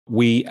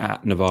We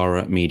at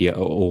Novara Media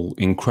are all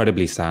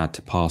incredibly sad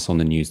to pass on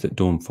the news that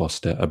Dawn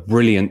Foster, a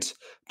brilliant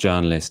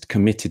journalist,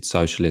 committed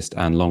socialist,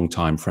 and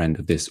longtime friend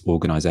of this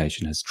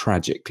organisation, has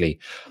tragically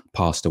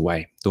passed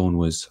away. Dawn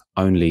was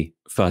only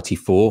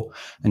 34,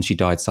 and she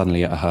died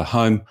suddenly at her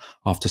home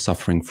after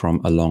suffering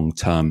from a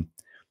long-term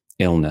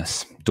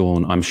illness.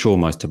 Dawn, I'm sure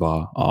most of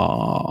our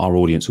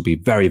audience will be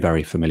very,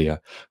 very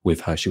familiar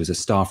with her. She was a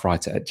staff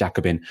writer at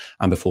Jacobin,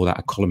 and before that,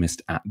 a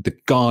columnist at The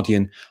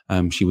Guardian.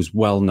 She was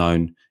well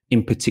known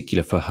in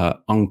particular for her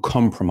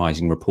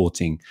uncompromising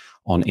reporting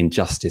on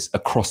injustice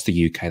across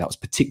the UK. That was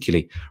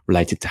particularly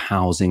related to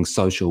housing,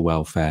 social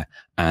welfare,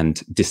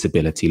 and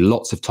disability.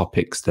 Lots of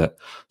topics that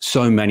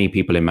so many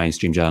people in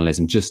mainstream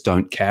journalism just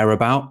don't care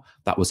about.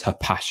 That was her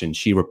passion.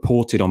 She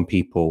reported on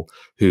people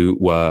who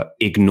were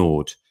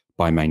ignored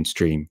by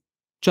mainstream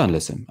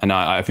journalism. And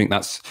I think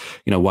that's,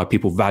 why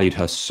people valued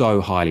her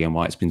so highly and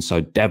why it's been so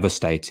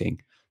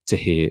devastating to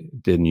hear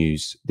the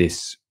news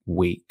this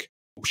week.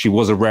 She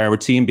was a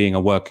rarity in being a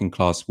working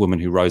class woman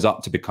who rose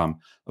up to become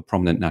a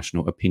prominent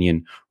national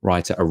opinion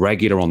writer, a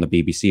regular on the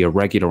BBC, a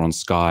regular on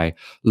Sky,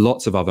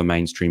 lots of other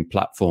mainstream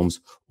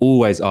platforms,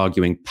 always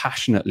arguing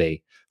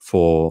passionately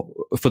for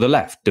the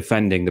left,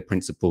 defending the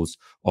principles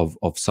of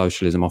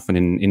socialism, often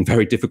in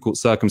very difficult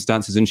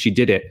circumstances. And she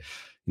did it,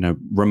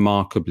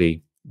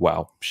 remarkably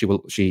well.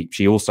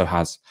 She also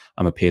has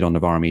appeared on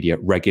Novara Media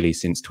regularly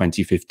since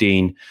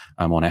 2015,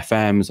 on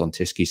FMs, on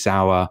Tysky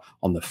Sour,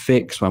 on The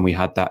Fix when we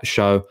had that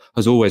show.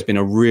 Has always been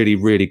a really,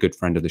 really good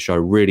friend of the show,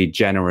 really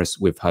generous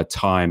with her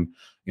time,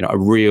 a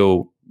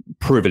real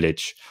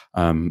privilege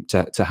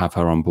to have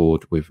her on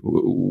board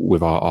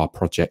with our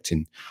project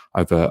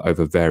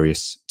over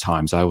various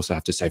times. I also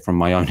have to say, from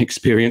my own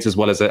experience, as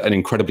well as an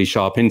incredibly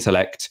sharp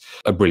intellect,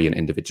 a brilliant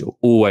individual,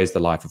 always the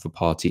life of a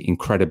party,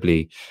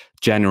 incredibly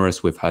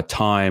generous with her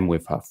time,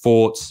 with her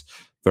thoughts,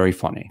 very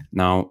funny.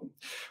 Now,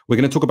 we're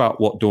going to talk about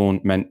what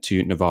Dawn meant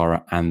to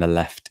Novara and the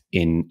left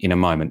in a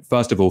moment.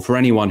 First of all, for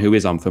anyone who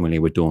is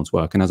unfamiliar with Dawn's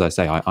work, and as I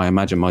say, I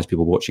imagine most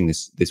people watching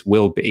this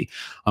will be,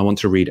 I want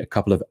to read a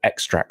couple of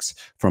extracts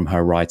from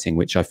her writing,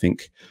 which I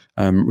think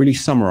really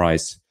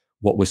summarize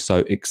what was so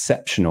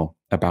exceptional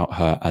about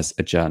her as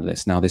a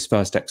journalist. Now, this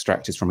first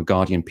extract is from a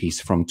Guardian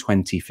piece from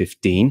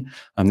 2015,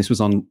 and this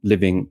was on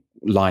living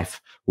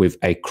life with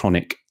a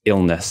chronic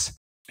illness.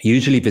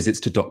 Usually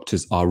visits to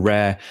doctors are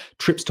rare,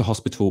 trips to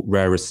hospital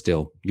rarer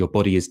still. Your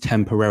body is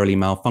temporarily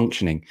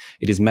malfunctioning.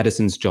 It is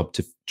medicine's job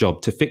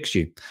to fix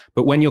you.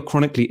 But when you're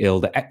chronically ill,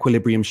 the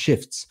equilibrium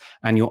shifts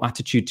and your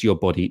attitude to your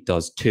body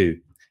does too.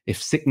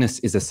 If sickness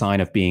is a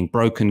sign of being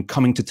broken,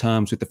 coming to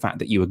terms with the fact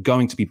that you are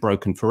going to be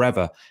broken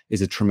forever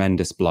is a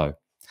tremendous blow.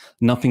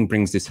 Nothing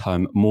brings this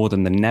home more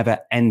than the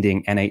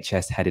never-ending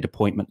NHS-headed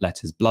appointment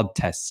letters, blood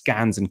tests,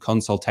 scans, and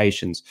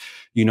consultations.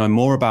 You know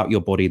more about your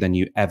body than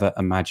you ever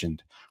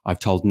imagined. I've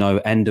told no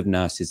end of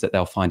nurses that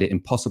they'll find it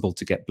impossible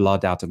to get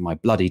blood out of my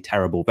bloody,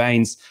 terrible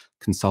veins,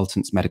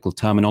 consultants' medical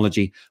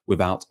terminology,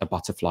 without a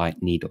butterfly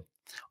needle.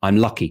 I'm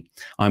lucky.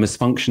 I'm as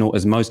functional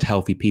as most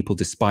healthy people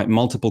despite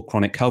multiple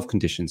chronic health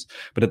conditions.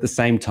 But at the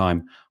same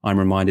time, I'm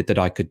reminded that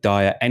I could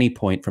die at any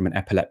point from an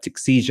epileptic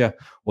seizure,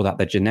 or that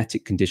the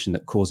genetic condition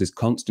that causes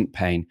constant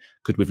pain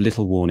could, with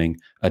little warning,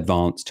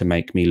 advance to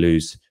make me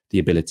lose the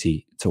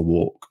ability to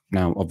walk.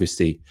 Now,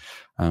 obviously,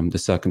 the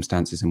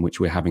circumstances in which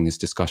we're having this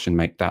discussion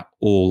make that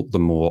all the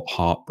more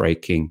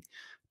heartbreaking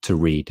to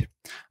read.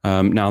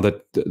 Now,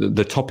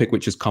 the topic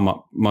which has come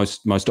up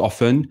most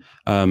often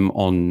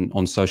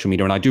on social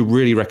media, and I do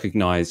really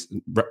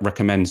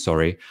recommend,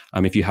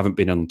 if you haven't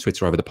been on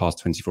Twitter over the past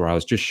 24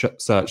 hours, just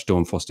search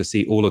Dawn Foster,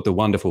 see all of the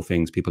wonderful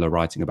things people are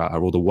writing about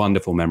her, all the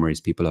wonderful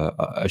memories people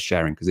are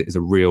sharing, because it is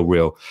a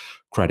real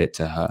credit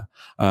to her.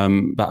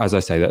 But as I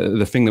say,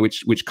 the thing that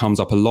which comes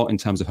up a lot in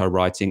terms of her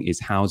writing is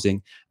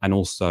housing and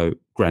also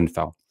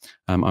Grenfell.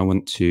 I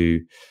want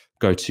to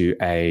go to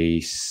a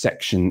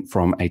section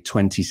from a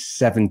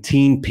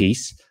 2017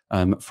 piece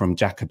from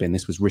Jacobin.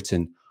 This was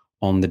written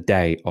on the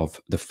day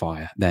of the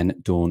fire. Then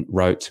Dawn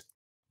wrote,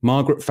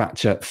 Margaret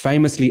Thatcher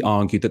famously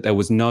argued that there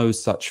was no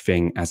such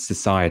thing as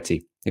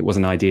society. It was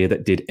an idea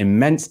that did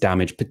immense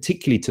damage,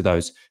 particularly to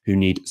those who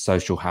need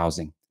social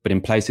housing. But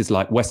in places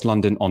like West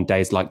London on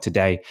days like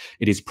today,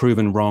 it is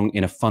proven wrong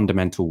in a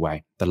fundamental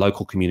way. The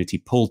local community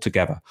pulled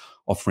together,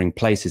 offering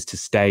places to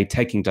stay,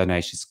 taking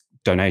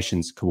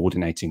donations,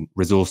 coordinating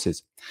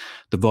resources.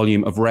 The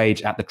volume of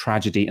rage at the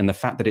tragedy and the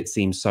fact that it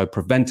seems so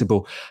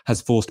preventable has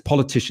forced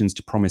politicians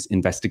to promise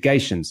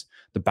investigations.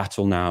 The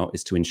battle now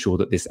is to ensure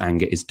that this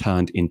anger is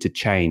turned into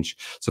change.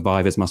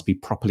 Survivors must be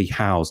properly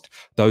housed.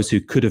 Those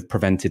who could have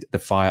prevented the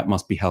fire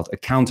must be held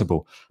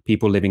accountable.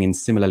 People living in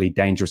similarly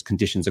dangerous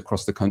conditions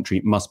across the country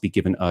must be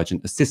given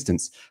urgent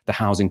assistance. The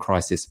housing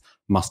crisis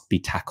must be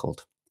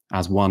tackled.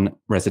 As one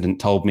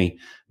resident told me,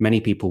 many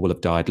people will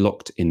have died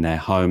locked in their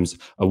homes,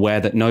 aware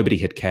that nobody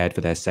had cared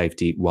for their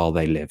safety while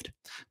they lived.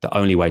 The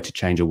only way to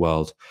change a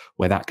world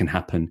where that can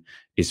happen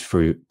is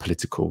through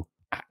political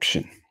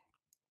action.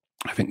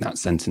 I think that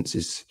sentence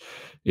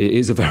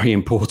is a very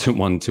important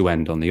one to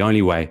end on. The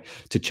only way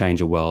to change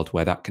a world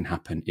where that can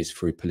happen is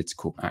through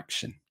political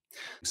action.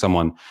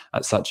 Someone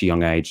at such a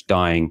young age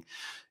dying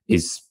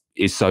is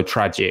so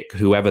tragic,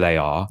 whoever they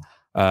are.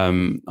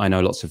 I know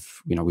lots of,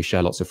 we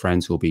share lots of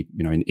friends who will be,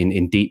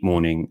 in deep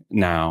mourning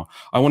now.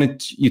 I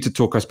wanted you to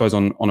talk, I suppose,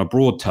 on a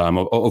broad term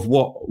of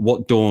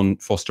what Dawn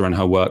Foster and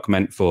her work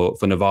meant for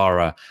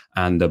Novara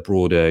and the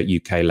broader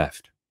UK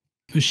left.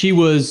 She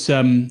was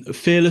a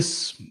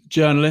fearless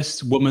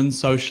journalist, woman,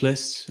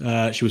 socialist.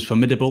 She was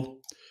formidable.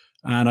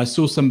 And I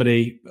saw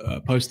somebody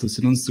post this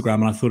on Instagram,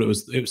 and I thought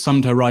it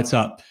summed her right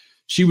up.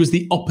 She was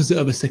the opposite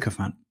of a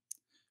sycophant.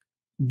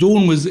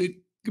 Dawn was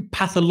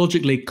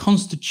pathologically,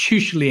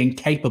 constitutionally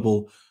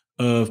incapable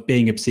of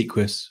being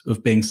obsequious,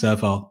 of being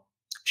servile.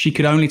 She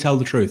could only tell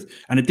the truth,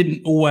 and it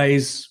didn't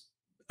always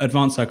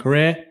advance her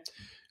career. It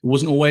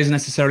wasn't always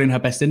necessarily in her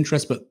best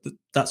interest, but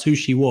that's who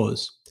she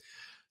was.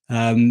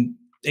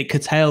 It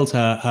curtailed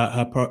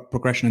her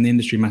progression in the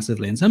industry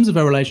massively. In terms of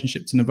her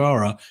relationship to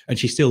Novara, and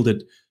she still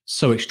did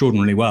so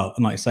extraordinarily well,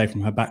 and like I say,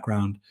 from her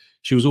background,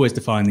 she was always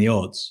defying the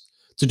odds.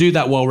 To do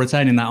that while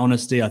retaining that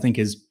honesty, I think,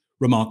 is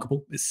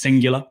remarkable. It's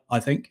singular, I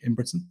think, in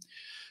Britain.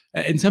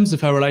 In terms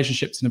of her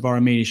relationship to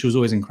Novara Media, she was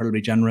always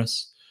incredibly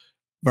generous.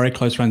 Very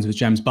close friends with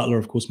James Butler,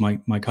 of course,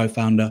 my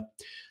co-founder.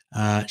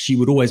 She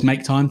would always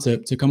make time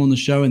to come on the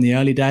show in the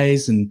early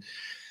days and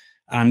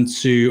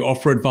to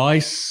offer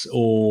advice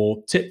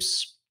or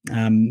tips.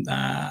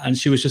 And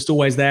she was just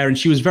always there. And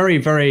she was very,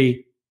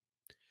 very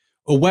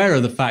aware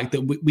of the fact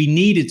that we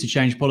needed to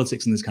change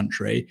politics in this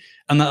country,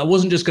 and that it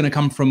wasn't just going to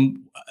come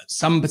from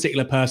some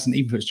particular person,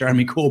 even if it's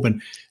Jeremy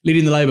Corbyn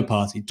leading the Labour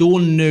Party.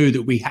 Dawn knew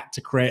that we had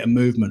to create a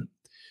movement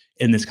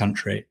in this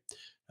country,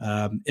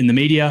 in the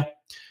media,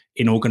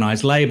 in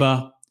organised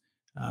labour,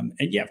 and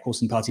yeah, of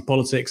course, in party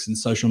politics and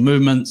social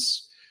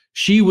movements.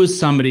 She was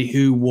somebody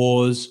who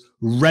was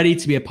ready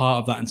to be a part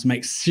of that and to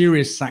make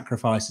serious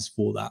sacrifices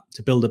for that,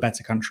 to build a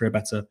better country, a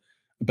better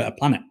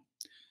planet.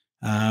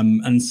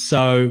 And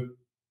so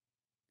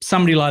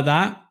somebody like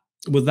that,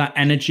 with that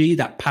energy,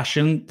 that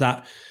passion,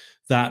 that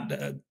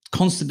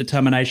constant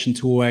determination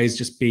to always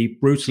just be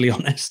brutally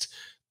honest,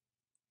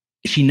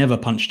 she never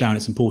punched down.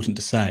 It's important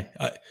to say.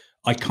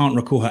 I can't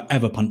recall her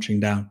ever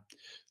punching down.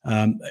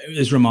 It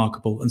was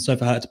remarkable. And so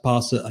for her to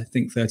pass at, I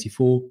think,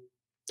 34,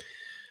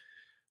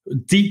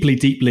 deeply,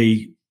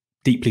 deeply,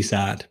 deeply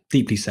sad.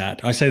 Deeply sad.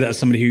 I say that as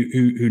somebody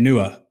who knew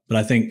her, but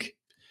I think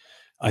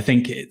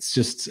it's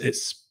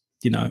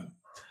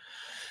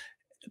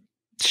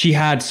she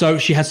had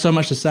so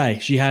much to say.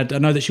 I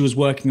know that she was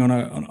working on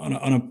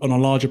a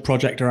larger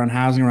project around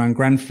housing around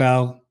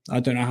Grenfell. I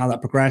don't know how that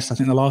progressed. I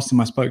think the last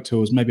time I spoke to her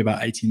was maybe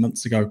about 18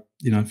 months ago,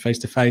 face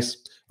to face,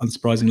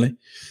 unsurprisingly,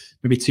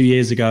 maybe 2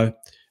 years ago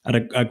at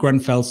a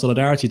Grenfell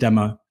Solidarity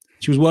demo.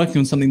 She was working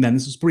on something then.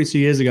 This was probably 2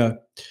 years ago.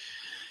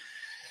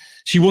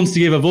 She wants to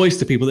give a voice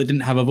to people that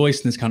didn't have a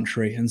voice in this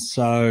country. And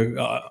so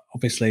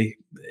obviously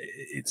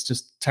it's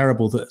just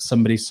terrible that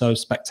somebody so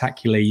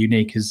spectacularly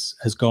unique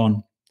has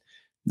gone.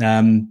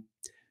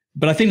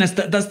 But I think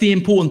that's the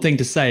important thing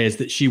to say, is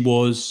that she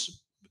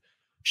was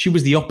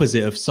the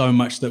opposite of so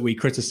much that we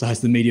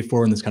criticize the media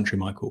for in this country,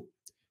 Michael.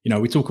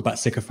 We talk about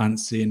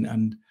sycophancy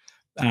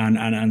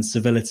and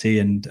civility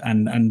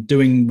and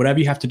doing whatever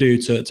you have to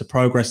do to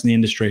progress in the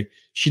industry.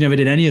 She never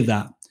did any of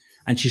that,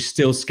 and she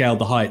still scaled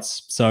the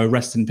heights. So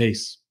rest in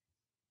peace.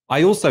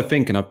 I also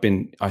think, and I've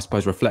been, I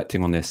suppose,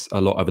 reflecting on this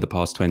a lot over the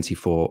past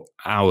 24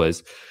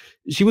 hours,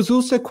 she was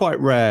also quite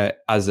rare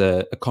as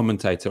a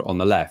commentator on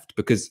the left,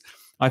 because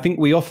I think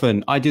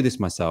I do this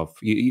myself.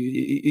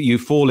 You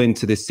fall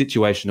into this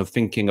situation of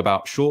thinking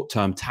about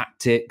short-term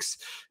tactics.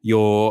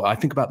 I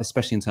think about this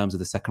especially in terms of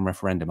the second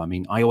referendum. I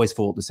mean, I always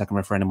thought the second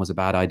referendum was a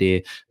bad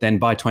idea. Then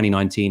by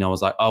 2019, I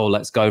was like, oh,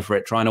 let's go for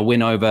it, trying to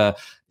win over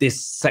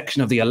this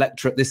section of the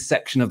electorate, this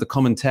section of the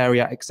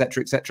commentariat, et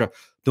cetera, et cetera.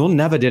 Dawn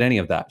never did any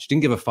of that. She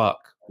didn't give a fuck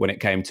when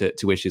it came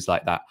to issues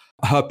like that.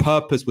 Her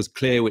purpose was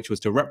clear, which was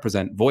to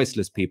represent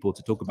voiceless people,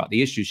 to talk about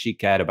the issues she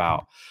cared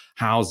about: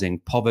 housing,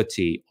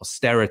 poverty,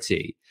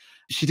 austerity.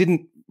 She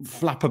didn't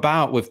flap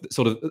about with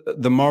sort of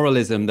the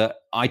moralism that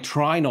I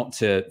try not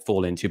to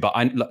fall into. But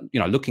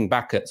looking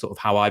back at sort of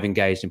how I've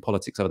engaged in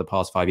politics over the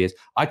past 5 years,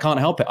 I can't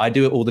help it. I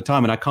do it all the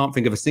time, and I can't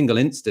think of a single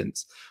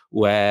instance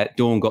where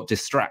Dawn got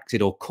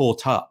distracted or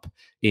caught up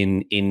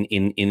in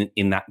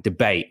that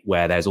debate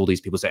where there's all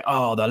these people saying,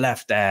 oh, the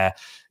left, they're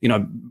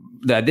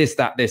this,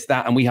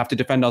 that, and we have to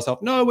defend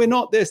ourselves. No, we're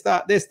not this,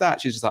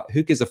 that. She's just like,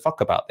 who gives a fuck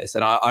about this?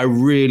 And I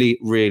really,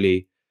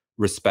 really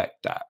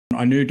respect that.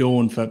 I knew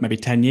Dawn for maybe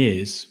 10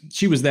 years.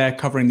 She was there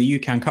covering the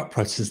UCAN Cup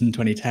protests in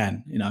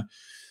 2010.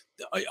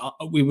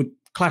 We would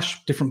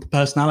clash different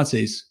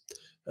personalities,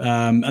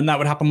 and that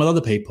would happen with other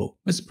people.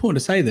 It's important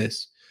to say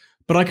this,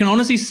 but I can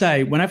honestly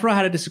say, whenever I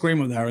had a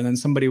disagreement with her, and then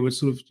somebody would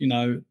sort of,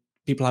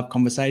 people have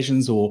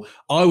conversations, or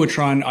I would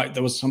try and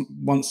there was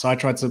once I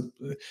tried to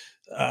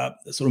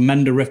sort of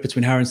mend a rift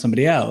between her and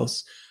somebody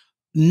else.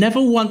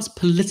 Never once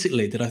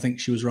politically did I think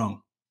she was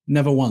wrong.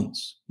 Never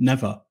once.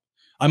 Never.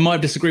 I might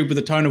have disagreed with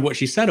the tone of what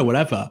she said or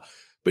whatever,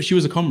 but she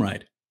was a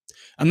comrade.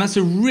 And that's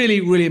a really,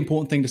 really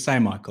important thing to say,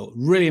 Michael.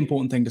 Really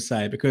important thing to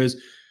say, because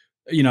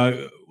you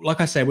know,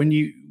 like I said, when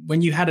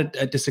you had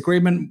a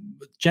disagreement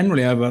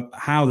generally over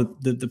how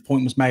the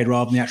point was made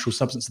rather than the actual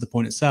substance of the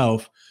point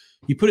itself,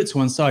 you put it to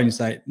one side and you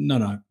say,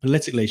 no,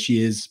 politically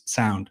she is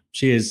sound.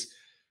 She is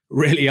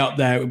really up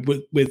there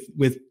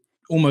with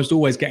almost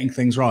always getting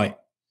things right.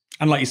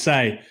 And like you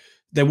say,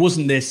 there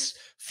wasn't this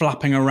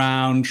flapping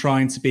around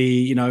trying to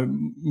be, you know,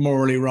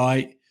 morally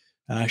right.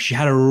 She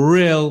had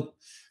a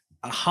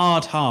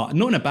hard heart,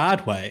 not in a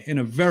bad way, in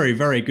a very,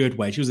 very good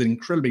way. She was an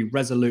incredibly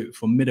resolute,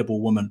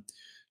 formidable woman.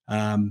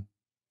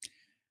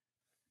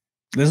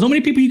 There's not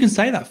many people you can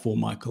say that for,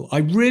 Michael. I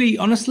really,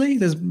 honestly,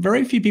 there's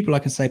very few people I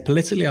can say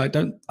politically. I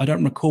don't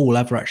recall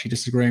ever actually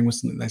disagreeing with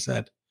something they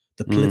said.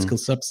 The political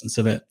substance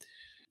of it.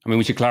 I mean,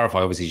 we should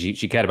clarify. Obviously,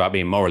 she cared about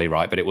being morally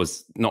right, but it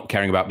was not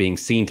caring about being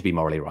seen to be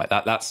morally right.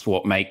 That's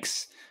what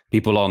makes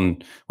people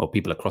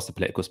people across the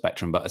political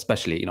spectrum, but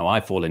especially, you know,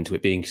 I fall into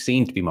it, being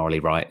seen to be morally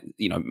right,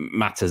 you know,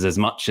 matters as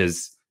much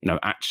as, you know,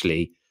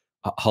 actually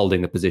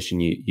holding the position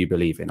you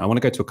believe in. I want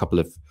to go to a couple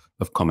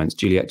of comments.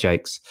 Juliet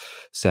Jakes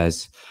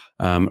says,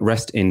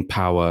 rest in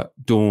power,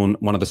 Dawn,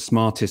 one of the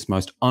smartest,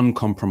 most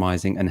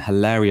uncompromising and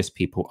hilarious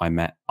people I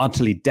met,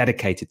 utterly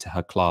dedicated to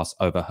her class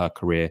over her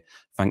career.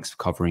 Thanks for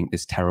covering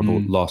this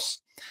terrible loss.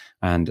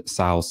 And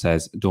Sal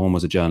says, Dawn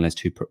was a journalist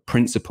who put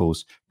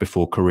principles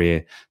before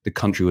career. The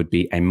country would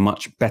be a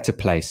much better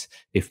place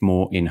if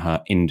more in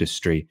her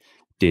industry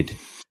did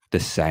the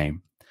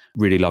same.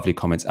 Really lovely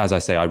comments. As I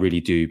say, I really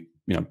do,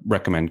 you know,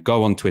 recommend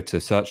go on Twitter,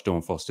 search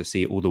Dawn Foster,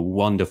 see all the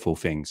wonderful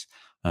things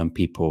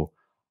people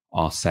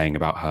are saying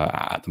about her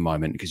at the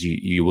moment, because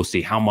you will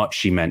see how much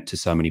she meant to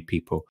so many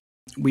people.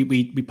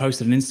 We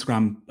posted an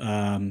Instagram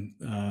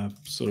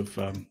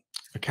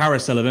a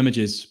carousel of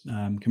images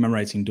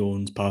commemorating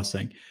Dawn's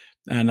passing.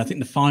 And I think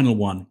the final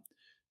one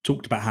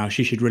talked about how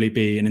she should really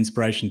be an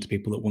inspiration to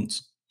people that want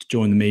to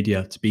join the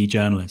media, to be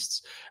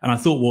journalists. And I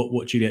thought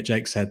what Juliet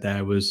Jake said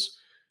there was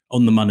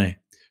on the money.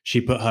 She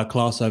put her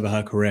class over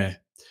her career.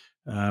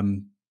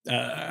 And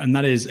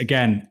that is,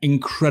 again,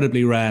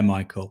 incredibly rare,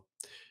 Michael.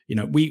 You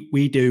know,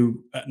 we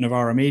do at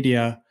Novara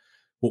Media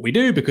what we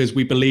do because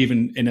we believe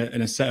in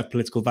a set of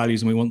political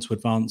values and we want to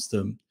advance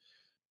them.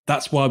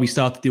 That's why we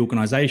started the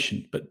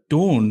organization. But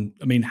Dawn,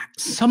 I mean,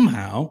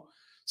 somehow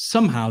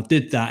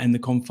did that in the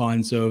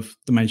confines of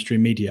the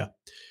mainstream media,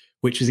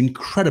 which is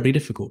incredibly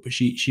difficult, but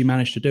she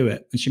managed to do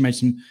it. And she made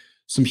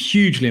some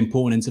hugely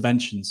important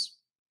interventions.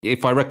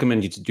 If I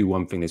recommend you to do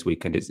one thing this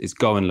weekend, is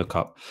go and look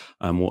up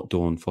what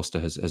Dawn Foster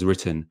has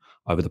written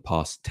over the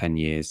past 10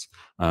 years.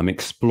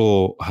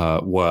 Explore her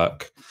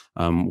work,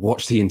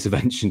 watch the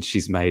interventions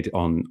she's made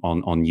on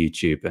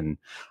YouTube. And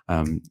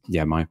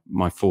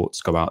my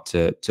thoughts go out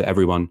to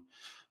everyone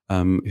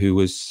who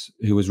was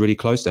really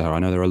close to her. I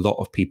know there are a lot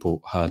of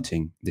people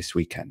hurting this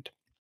weekend.